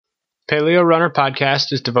Paleo Runner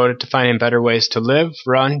podcast is devoted to finding better ways to live,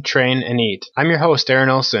 run, train, and eat. I'm your host, Aaron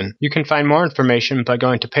Olson. You can find more information by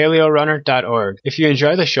going to paleorunner.org. If you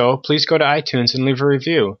enjoy the show, please go to iTunes and leave a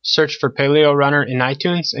review. Search for Paleo Runner in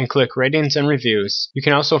iTunes and click ratings and reviews. You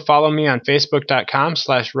can also follow me on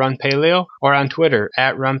facebook.com/runpaleo or on Twitter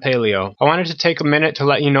 @runpaleo. I wanted to take a minute to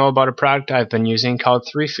let you know about a product I've been using called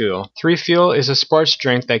 3Fuel. 3Fuel is a sports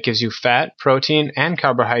drink that gives you fat, protein, and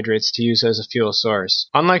carbohydrates to use as a fuel source.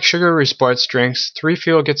 Unlike sugary sports drinks,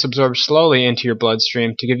 3Fuel gets absorbed slowly into your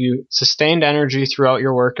bloodstream to give you sustained energy throughout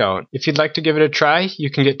your workout. If you'd like to give it a try, you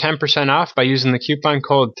can get 10% off by using the coupon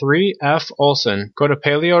code 3FOLSON. Go to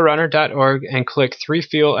paleorunner.org and click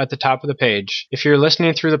 3Fuel at the top of the page. If you're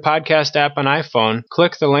listening through the podcast app on iPhone,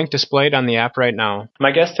 click the link displayed on the app right now. My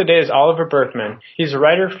guest today is Oliver Burkeman. He's a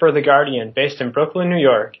writer for The Guardian based in Brooklyn, New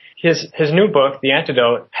York. His new book, The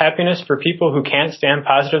Antidote, Happiness for People Who Can't Stand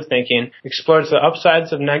Positive Thinking, explores the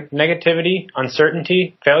upsides of negativity,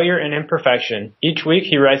 uncertainty, failure, and imperfection. Each week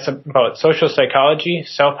he writes about social psychology,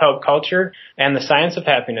 self-help culture, and the science of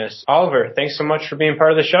happiness. Oliver, thanks so much for being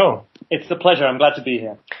part of the show. It's a pleasure. I'm glad to be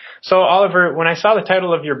here. So, Oliver, when I saw the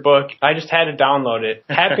title of your book, I just had to download it.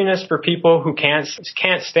 Happiness for People Who Can't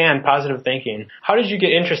Stand Positive Thinking. How did you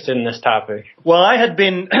get interested in this topic? Well, I had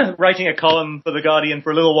been writing a column for The Guardian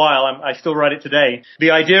for a little while. I still write it today.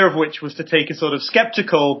 The idea of which was to take a sort of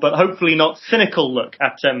skeptical, but hopefully not cynical look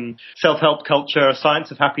at self-help culture,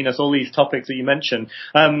 science of happiness, all these topics that you mentioned.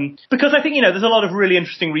 Because I think, there's a lot of really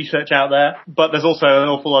interesting research out there, but there's also an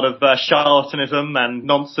awful lot of charlatanism and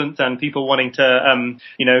nonsense and people wanting to,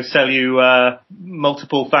 sell you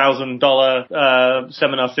multiple $1,000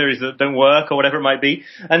 seminar series that don't work or whatever it might be.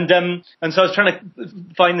 And so I was trying to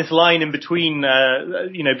find this line in between,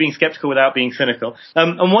 being skeptical without being cynical.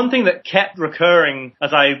 And one thing that kept recurring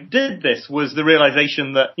as I did this was the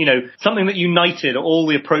realization that, something that united all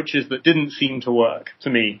the approaches that didn't seem to work to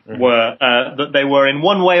me were that they were in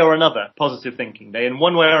one way or another positive thinking. They in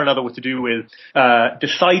one way or another were to do with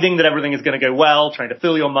deciding that everything is going to go well, trying to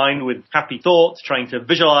fill your mind with happy thoughts, trying to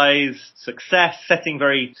visualize success, setting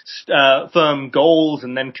very firm goals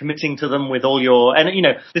and then committing to them with all your, and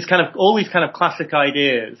all these kind of classic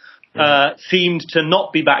ideas seemed to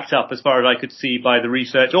not be backed up as far as I could see by the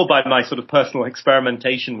research or by my sort of personal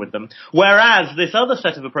experimentation with them. Whereas this other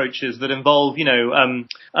set of approaches that involve,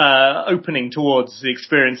 opening towards the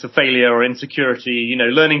experience of failure or insecurity,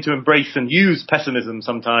 learning to embrace and use pessimism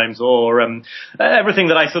sometimes, or everything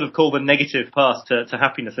that I sort of call the negative path to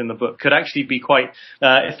happiness in the book could actually be quite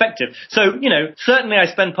effective. So, certainly I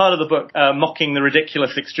spend part of the book mocking the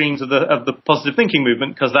ridiculous extremes of the positive thinking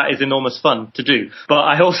movement because that is enormous fun to do. But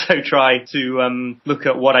I also try to look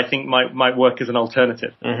at what I think might work as an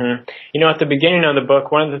alternative. Mm-hmm. At the beginning of the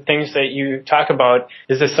book, one of the things that you talk about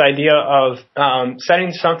is this idea of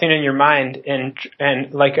setting something in your mind and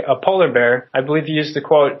like a polar bear. I believe you used the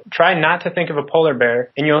quote, try not to think of a polar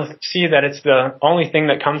bear and you'll see that it's the only thing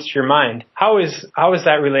that comes to your mind. How is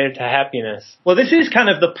that related to happiness? Well, this is kind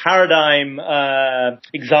of the paradigm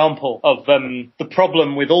example of the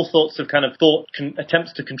problem with all sorts of kind of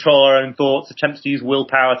attempts to control our own thoughts, attempts to use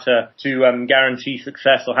willpower to guarantee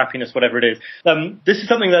success or happiness, whatever it is. This is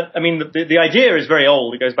something that, the idea is very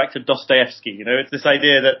old. It goes back to Dostoevsky. It's this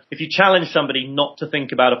idea that if you challenge somebody not to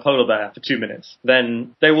think about a polar bear for 2 minutes,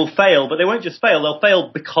 then they will fail, but they won't just fail. They'll fail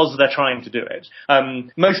because they're trying to do it.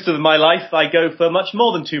 Most of my life, I go for much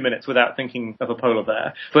more than 2 minutes without thinking of a polar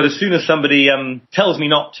bear. But as soon as somebody tells me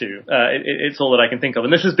not to, it's all that I can think of.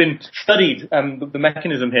 And this has been studied, the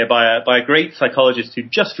mechanism here, by a great psychologist who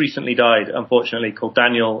just recently died, unfortunately, called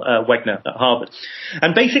Daniel Wegner at Harvard.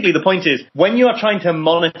 And basically the point is, when you are trying to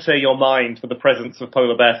monitor your mind for the presence of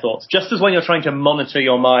polar bear thoughts, just as when you're trying to monitor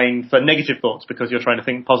your mind for negative thoughts because you're trying to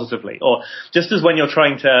think positively, or just as when you're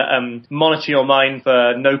trying to monitor your mind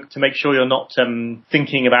to make sure you're not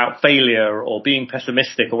thinking about failure or being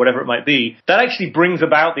pessimistic or whatever it might be, that actually brings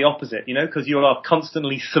about the opposite, because you are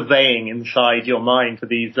constantly surveying inside your mind for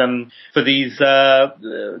these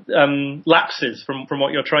lapses from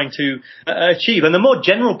what you're trying to achieve. And the more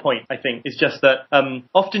general point, I think, is just that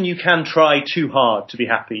often you can try too hard to be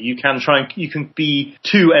happy. You can be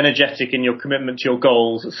too energetic in your commitment to your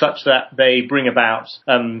goals such that they bring about,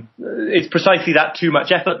 it's precisely that too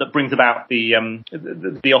much effort that brings about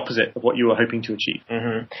the opposite of what you were hoping to achieve.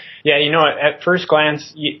 Mm-hmm. Yeah, at first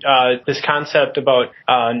glance, this concept about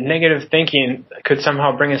negative thinking could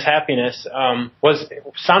somehow bring us happiness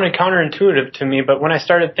sounded counterintuitive to me, but when I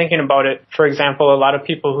started thinking about it, for example, a lot of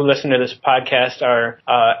people who listen to this podcast are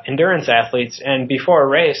endurance athletes, and before a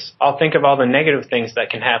race, I'll think of all the negative things that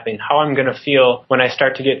can happen, how I'm going to feel when I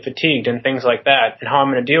start to get fatigued and things like that, and how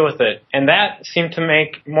I'm going to deal with it. And that seemed to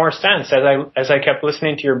make more sense as I kept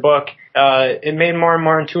listening to your book. It made more and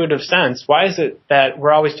more intuitive sense. Why is it that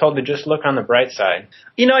we're always told to just look on the bright side?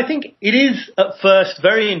 I think it is at first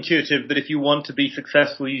very intuitive that if you want to be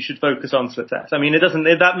successful, you should focus on success. I mean,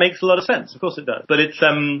 that makes a lot of sense. Of course it does. But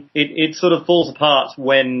it sort of falls apart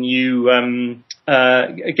when you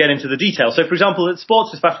get into the detail. So, for example,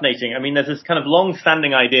 sports is fascinating. I mean, there's this kind of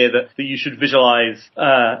long-standing idea that you should visualize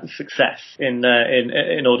success in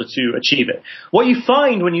order to achieve it. What you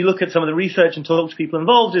find when you look at some of the research and talk to people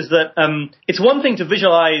involved is that it's one thing to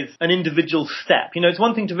visualize an individual step. It's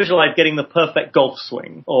one thing to visualize getting the perfect golf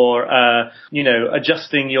swing or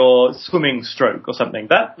adjusting your swimming stroke or something.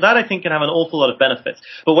 That I think can have an awful lot of benefits.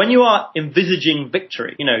 But when you are envisaging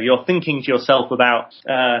victory, you're thinking to yourself about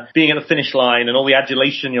being at the finish line and all the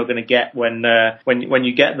adulation you're going to get when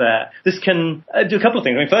you get there. This can do a couple of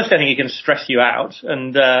things. I mean, first, I think it can stress you out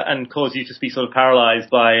and cause you to be sort of paralyzed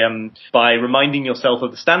by reminding yourself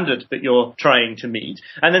of the standard that you're trying to meet.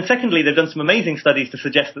 And then secondly, they've done some amazing studies to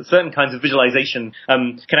suggest that certain kinds of visualization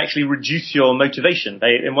can actually reduce your motivation.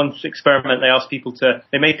 In one experiment,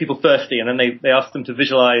 they made people thirsty, and then they asked them to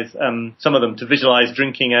visualize, some of them to visualize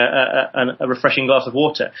drinking a refreshing glass of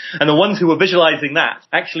water. And the ones who were visualizing that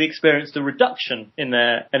actually experienced a reduction in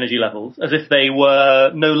their energy levels, as if they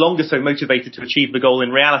were no longer so motivated to achieve the goal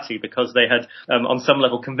in reality because they had, on some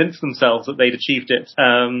level, convinced themselves that they'd achieved it,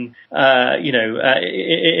 in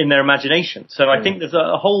their imagination. So I think there's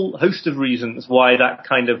a whole host of reasons why that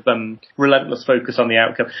kind of relentless focus on the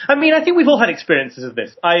outcome. I mean, I think we've all had experiences of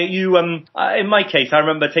this. In my case, I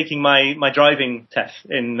remember taking my driving test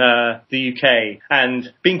in the UK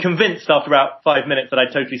and being convinced after about 5 minutes that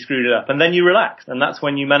I'd totally screwed it up. And then you relax, and that's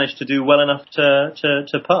when you manage to do well enough to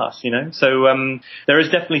pass. So there is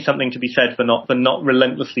definitely something to be said for not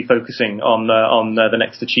relentlessly focusing on the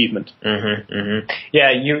next achievement. Mm-hmm, mm-hmm.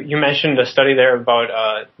 Yeah, you mentioned a study there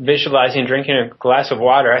about visualizing drinking a glass of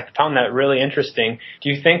water. I found that really interesting. Do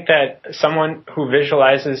you think that someone who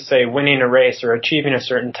visualizes, say, winning a race or achieving a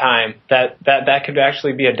certain time, that could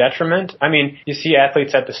actually be a detriment? I mean, you see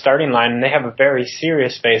athletes at the starting line and they have a very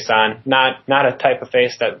serious face on, not a type of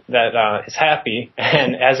face that is happy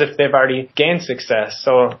and as if they've already gained success.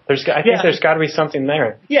 So I think there's got to be something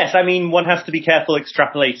there. Yes, I mean, one has to be careful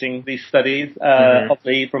extrapolating these studies,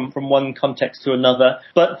 obviously from one context to another.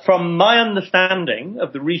 But from my understanding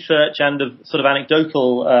of the research and of sort of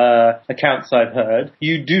anecdotal accounts I've heard,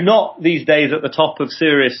 you do not these days at the top of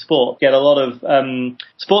serious sport get a lot of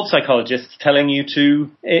sports psychologists telling you to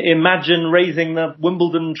imagine raising the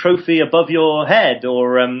Wimbledon trophy above your head,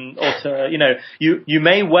 or to, you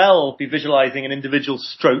may well be visualizing an individual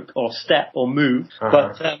stroke or step or move,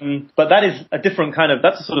 but that is a different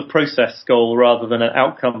that's a sort of process goal rather than an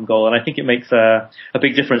outcome goal, and I think it makes a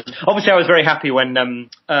big difference. Obviously, I was very happy when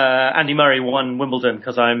Andy Murray won Wimbledon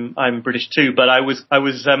because I'm British too, but I was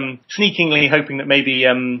sneakingly hoping that maybe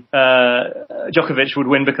Djokovic would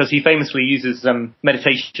win because he famously uses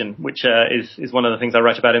meditation, which is one of the things I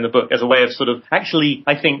write about in the book, as a way of sort of actually,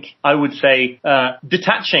 I think I would say,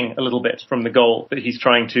 detaching a little bit from the goal that he's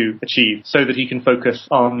trying to achieve, so that he can focus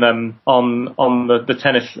on the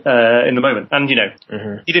tennis in the moment. And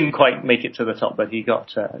he didn't quite make it to the top, but he got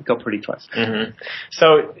pretty close. Mm-hmm.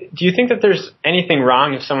 So, do you think that there's anything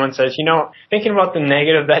wrong if someone says, thinking about the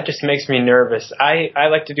negative, that just makes me nervous. I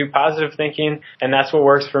like to do positive thinking, and that's what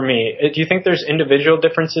works for me. Do you think there's individual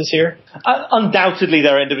differences here? Undoubtedly,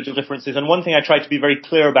 there are individual differences, and one thing I try to be very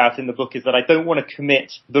clear about in the book is that I don't want to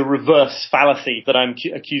commit the reverse fallacy that I'm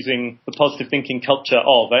accusing the positive thinking culture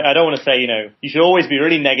of. I don't want to say, you should always be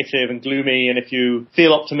really negative and gloomy, and if you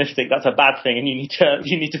feel optimistic, that's a bad thing, and you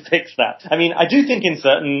need to fix that. I mean, I do think in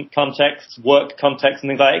certain contexts, work contexts and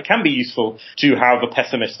things like that, it can be useful to have a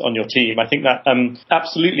pessimist on your team. I think that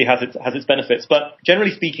absolutely has its benefits, but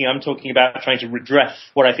generally speaking, I'm talking about trying to redress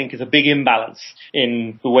what I think is a big imbalance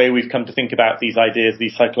in the way we've come to think about these ideas,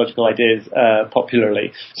 these psychological ideas,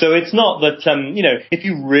 popularly. So it's not that, if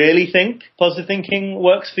you really think positive thinking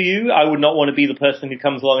works for you, I would not want to be the person who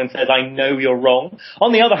comes along and says, I know you're wrong.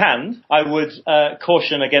 On the other hand, I would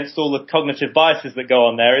caution against all the cognitive biases that go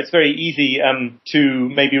on there. It's very easy to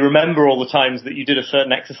maybe remember all the times that you did a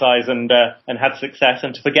certain exercise and had success,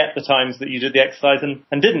 and to forget the times that you did the exercise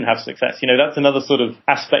and didn't have success. That's another sort of of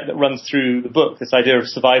aspect that runs through the book, this idea of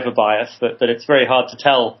survivor bias, that it's very hard to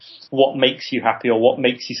tell what makes you happy or what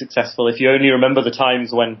makes you successful if you only remember the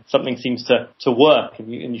times when something seems to work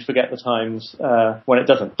and you forget the times when it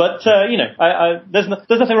doesn't. But, there's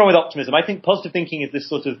nothing wrong with optimism. I think positive thinking is this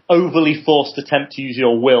sort of overly forced attempt to use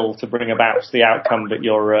your will to bring about the outcome that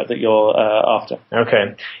you're after.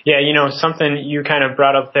 Okay. Yeah, something you kind of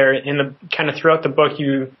brought up there in the kind of throughout the book,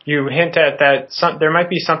 you hint at that there might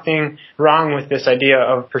be something wrong with this idea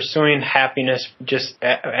of pursuing happiness just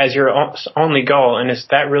as your only goal, and is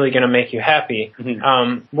that really going to make you happy?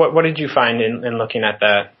 Mm-hmm. What did you find in looking at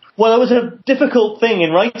that? Well, it was a difficult thing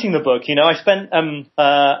in writing the book. I spent,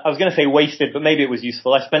 I was going to say wasted, but maybe it was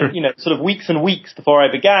useful. I spent, sort of weeks and weeks before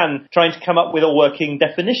I began trying to come up with a working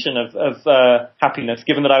definition of happiness,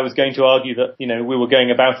 given that I was going to argue that, we were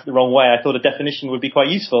going about it the wrong way. I thought a definition would be quite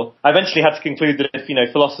useful. I eventually had to conclude that if,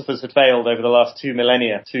 philosophers had failed over the last 2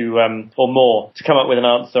 millennia or more to come up with an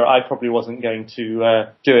answer, I probably wasn't going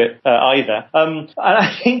to do it either. And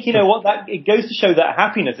I think, it goes to show that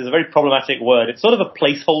happiness is a very problematic word. It's sort of a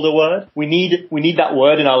placeholder word. We need that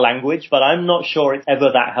word in our language, but I'm not sure it's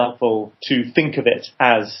ever that helpful to think of it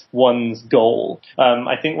as one's goal.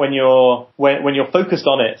 I think when you're focused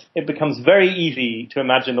on it, it becomes very easy to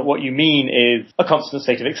imagine that what you mean is a constant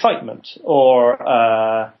state of excitement or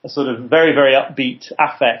a sort of very, very upbeat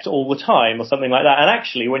affect all the time or something like that. And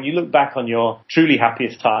actually, when you look back on your truly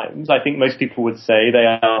happiest times, I think most people would say they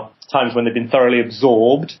are times when they've been thoroughly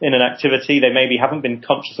absorbed in an activity. They maybe haven't been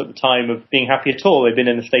conscious at the time of being happy at all. They've been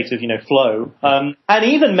in a state of, flow. And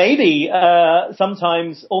even maybe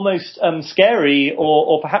sometimes almost scary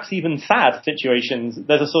or perhaps even sad situations.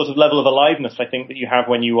 There's a sort of level of aliveness, I think, that you have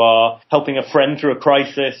when you are helping a friend through a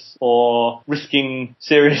crisis or risking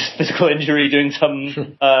serious physical injury, doing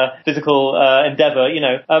some physical endeavor.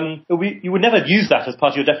 You would never use that as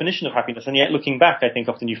part of your definition of happiness. And yet looking back, I think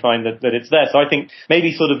often you find that it's there. So I think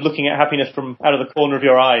maybe sort of looking at happiness from out of the corner of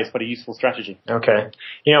your eye is quite a useful strategy. Okay.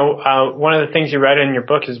 One of the things you write in your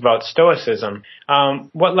book is about Stoicism.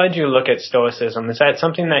 What led you to look at Stoicism? Is that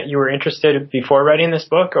something that you were interested in before writing this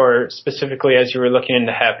book, or specifically as you were looking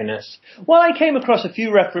into happiness? Well, I came across a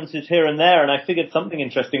few references here and there, and I figured something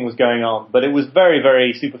interesting was going on, but it was very,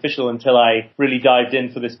 very superficial until I really dived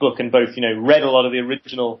in for this book and both, read a lot of the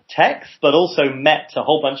original text, but also met a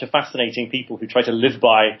whole bunch of fascinating people who try to live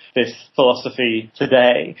by this philosophy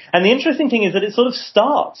today. And the interesting thing is that it sort of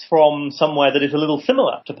starts from somewhere that is a little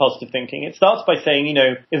similar to positive thinking. It starts by saying,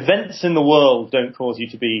 events in the world don't cause you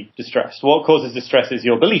to be distressed. What causes distress is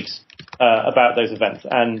your beliefs about those events.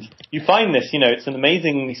 And you find this, it's an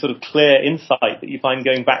amazingly sort of clear insight that you find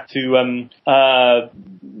going back to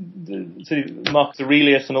Marcus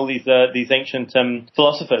Aurelius and all these ancient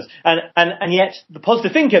philosophers. And yet the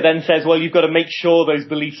positive thinker then says, well, you've got to make sure those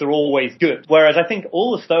beliefs are always good. Whereas I think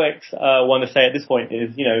all the Stoics want to say at this point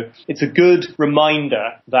is, it's a good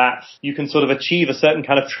reminder that you can sort of achieve a certain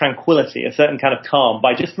kind of tranquility, a certain kind of calm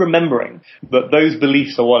by just remembering that those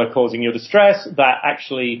beliefs are what are causing your distress, that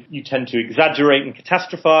actually you tend to exaggerate and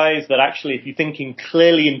catastrophize, that actually if you're thinking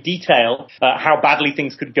clearly in detail how badly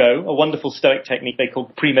things could go, a wonderful Stoic technique they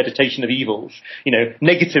call premeditation of evils,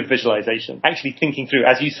 negative visualization, actually thinking through,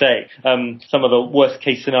 as you say, some of the worst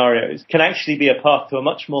case scenarios can actually be a path to a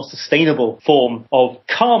much more sustainable form of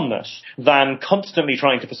calmness than constantly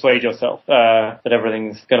trying to persuade yourself that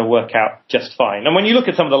everything's going to work out just fine. And when you look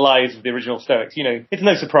at some of the lives of the original Stoics, it's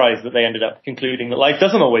no surprise that they ended up concluding that life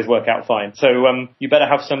doesn't always work out fine. So you better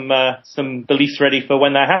have some beliefs ready for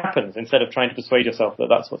when that happens instead of trying to persuade yourself that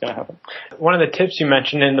that's what's going to happen. One of the tips you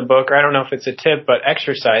mentioned in the book, or I don't know if it's a tip, but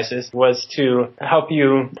exercises, was to help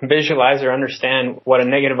you visualize or understand what a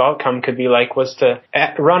negative outcome could be like, was to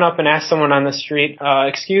run up and ask someone on the street,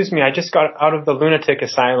 excuse me, I just got out of the lunatic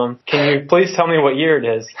asylum. Can you please tell me what year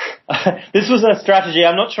it is? This was a strategy.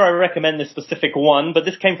 I'm not sure I recommend this specific one, but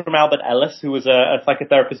this came from Albert Ellis, who was a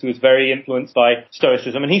psychotherapist who was very influenced by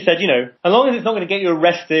Stoicism. And he said, as long as it's not going to get you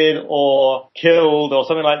arrested or killed or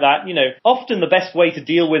something like that, often the best way to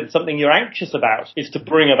deal with something you're anxious about is to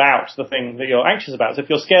bring about the thing that you're anxious about. So if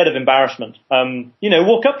you're scared of embarrassment,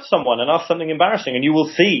 walk up to someone and ask something embarrassing, and you will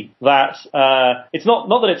see that it's not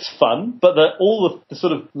that it's fun, but that all the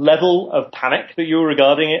sort of level of panic that you were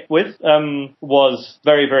regarding it with was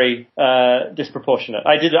very, very disproportionate.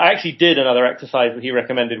 I actually did another exercise that he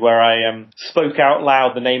recommended where I spoke out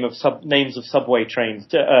loud the names of subway trains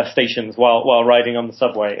stations while riding on the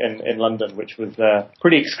subway in London, which was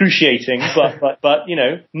pretty excruciating, but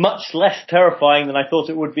much less terrifying than I thought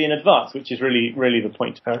it would be in advance, which is really, really the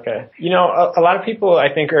point. Okay. A lot of people,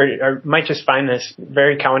 I think, might just find this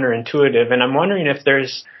very counterintuitive, and I'm wondering if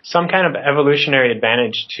there's some kind of evolutionary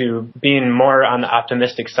advantage to being more on the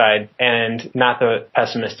optimistic side and not the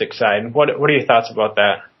pessimistic side. What are your thoughts about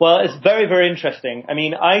that? Well, it's very, very interesting. I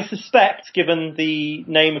mean, I suspect, given the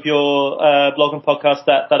name of your blog and podcast,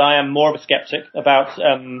 that I am more of a skeptic about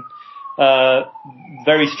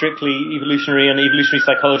very strictly evolutionary and evolutionary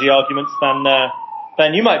psychology arguments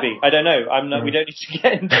than you might be. I don't know. We don't need to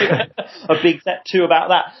get into a big set two about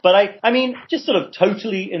that. But I mean, just sort of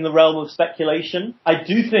totally in the realm of speculation, I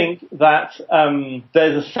do think that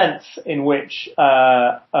there's a sense in which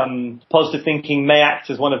positive thinking may act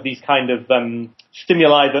as one of these kind of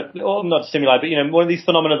stimuli or not stimuli, but one of these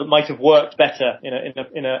phenomena that might have worked better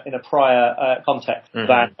in a prior context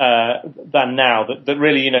than now. That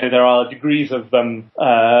really, there are degrees of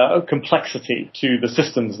complexity to the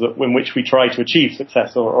systems in which we try to achieve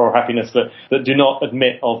success or happiness that do not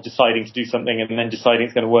admit of deciding to do something and then deciding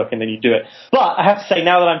it's going to work and then you do it. But I have to say,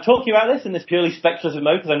 now that I'm talking about this in this purely speculative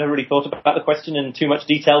mode, because I never really thought about the question in too much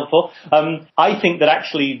detail before, I think that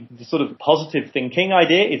actually the sort of positive thinking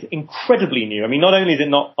idea is incredibly new. I mean, not only is it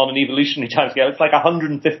not on an evolutionary timescale, it's like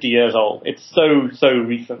 150 years old. It's so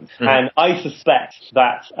recent. And I suspect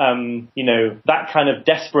that, that kind of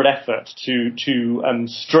desperate effort to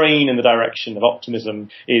strain in the direction of optimism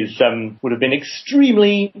would have been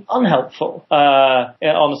extremely unhelpful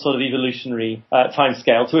on a sort of evolutionary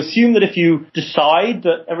timescale. To assume that if you decide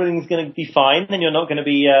that everything's going to be fine, then you're not going to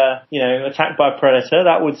be attacked by a predator,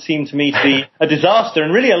 that would seem to me to be a disaster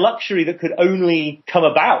and really a luxury that could only come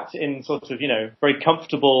about in sort of very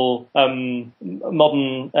comfortable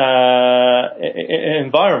modern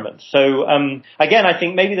environment. So again, I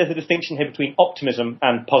think maybe there's a distinction here between optimism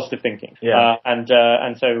and positive thinking. I don't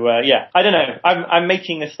know. I'm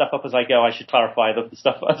making this stuff up as I go. I should clarify the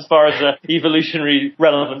stuff as far as evolutionary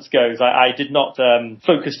relevance goes. I did not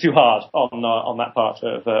focus too hard on that part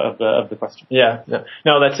of the question. Yeah.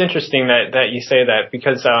 No, that's interesting that you say that,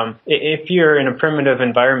 because if you're in a primitive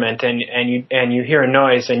environment and you hear a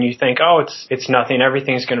noise and you think, oh, it's nothing,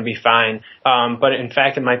 everything's going to be fine, but in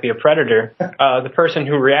fact it might be a predator, the person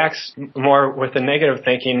who reacts more with the negative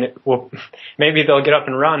thinking maybe they'll get up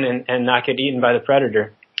and run and not get eaten by the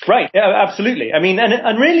predator. Right, yeah, absolutely. I mean,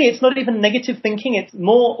 and really it's not even negative thinking, it's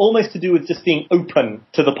more almost to do with just being open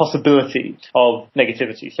to the possibility of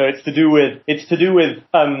negativity. So it's to do with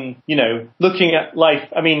looking at life.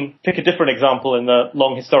 I mean, pick a different example in the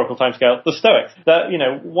long historical timescale, the Stoics. That,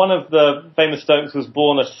 one of the famous Stoics was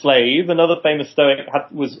born a slave, another famous Stoic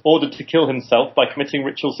was ordered to kill himself by committing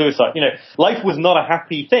ritual suicide. Life was not a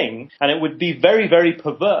happy thing, and it would be very, very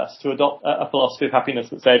perverse to adopt a philosophy of happiness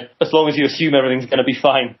that said, as long as you assume everything's going to be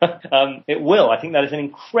fine, it will. I think that is an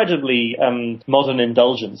incredibly modern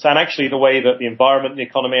indulgence. And actually the way that the environment, the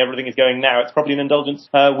economy, everything is going now, it's probably an indulgence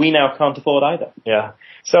we now can't afford either. Yeah.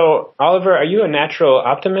 So, Oliver, are you a natural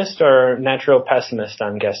optimist or natural pessimist,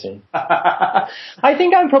 I'm guessing? I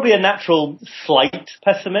think I'm probably a natural slight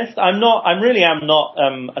pessimist. I really am not,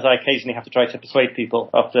 as I occasionally have to try to persuade people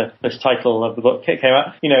after this title of the book came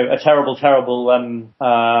out, a terrible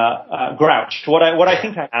grouch. What I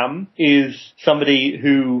think I am is somebody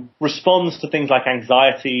who responds to things like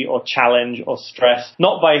anxiety or challenge or stress,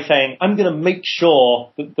 not by saying, I'm going to make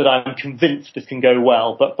sure that I'm convinced this can go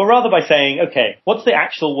well, but rather by saying, okay, what's the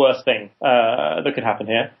actual worst thing that could happen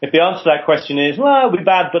here? If the answer to that question is, well, it'll be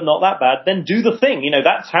bad but not that bad, then do the thing.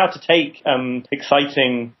 That's how to take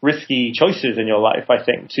exciting, risky choices in your life, I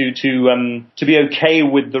think, to be okay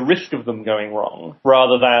with the risk of them going wrong,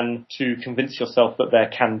 rather than to convince yourself that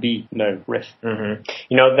there can be no risk. Mm-hmm.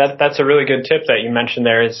 That's a really good tip that you mentioned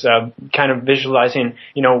there, is kind of visualizing,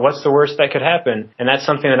 what's the worst that could happen. And that's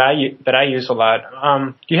something that I use a lot.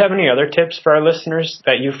 Do you have any other tips for our listeners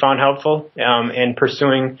that you found helpful in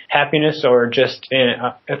pursuing happiness, or just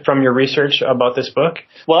from your research about this book?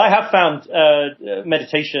 Well, I have found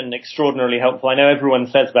meditation extraordinarily helpful. I know everyone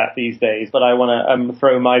says that these days, but I want to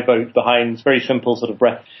throw my vote behind very simple sort of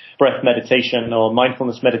breath meditation or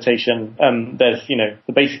mindfulness meditation. There's,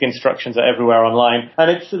 the basic instructions are everywhere online.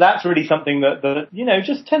 And that's really something that,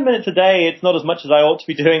 just 10 minutes a day, it's not as much as I ought to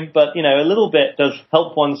be doing, but, a little bit does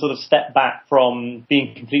help one sort of step back from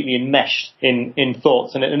being completely enmeshed in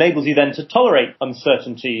thoughts. And it enables you then to tolerate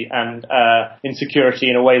uncertainty and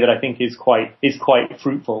insecurity in a way that I think is quite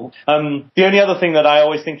fruitful. The only other thing that I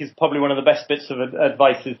always think is probably one of the best bits of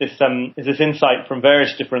advice is this insight from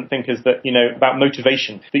various different thinkers that, about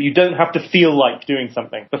motivation, that that you don't have to feel like doing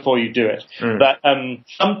something before you do it. But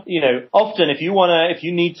often if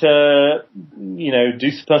you need to, do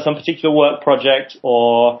some particular work project,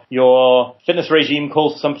 or your fitness regime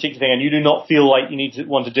calls for some particular thing and you do not feel like you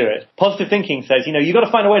want to do it, positive thinking says, you've got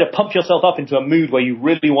to find a way to pump yourself up into a mood where you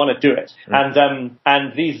really want to do it.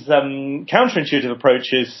 And these counterintuitive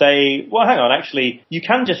approaches say, well, hang on, actually, you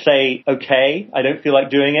can just say, okay, I don't feel like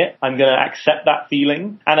doing it. I'm going to accept that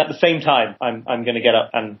feeling, and at the same time, I'm going to get up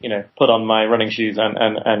and put on my running shoes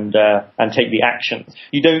and take the action.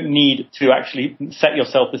 You don't need to actually set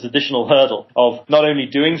yourself this additional hurdle of not only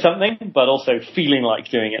doing something but also feeling like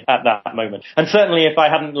doing it at that moment. And certainly, if I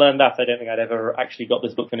hadn't learned that, I don't think I'd ever actually got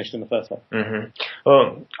this book finished in the first place.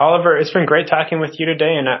 Well, Oliver, it's been great talking with you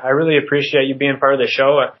today, and I really appreciate you being part of the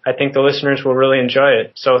show. I think the listeners will really enjoy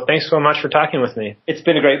it. So thanks so much for talking with me. It's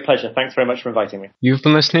been a great pleasure. Thanks very much for inviting me. You've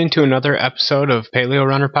been listening to another episode of Paleo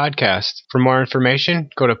Runner Podcast. For more information,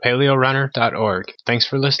 go to paleorunner.org. Thanks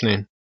for listening.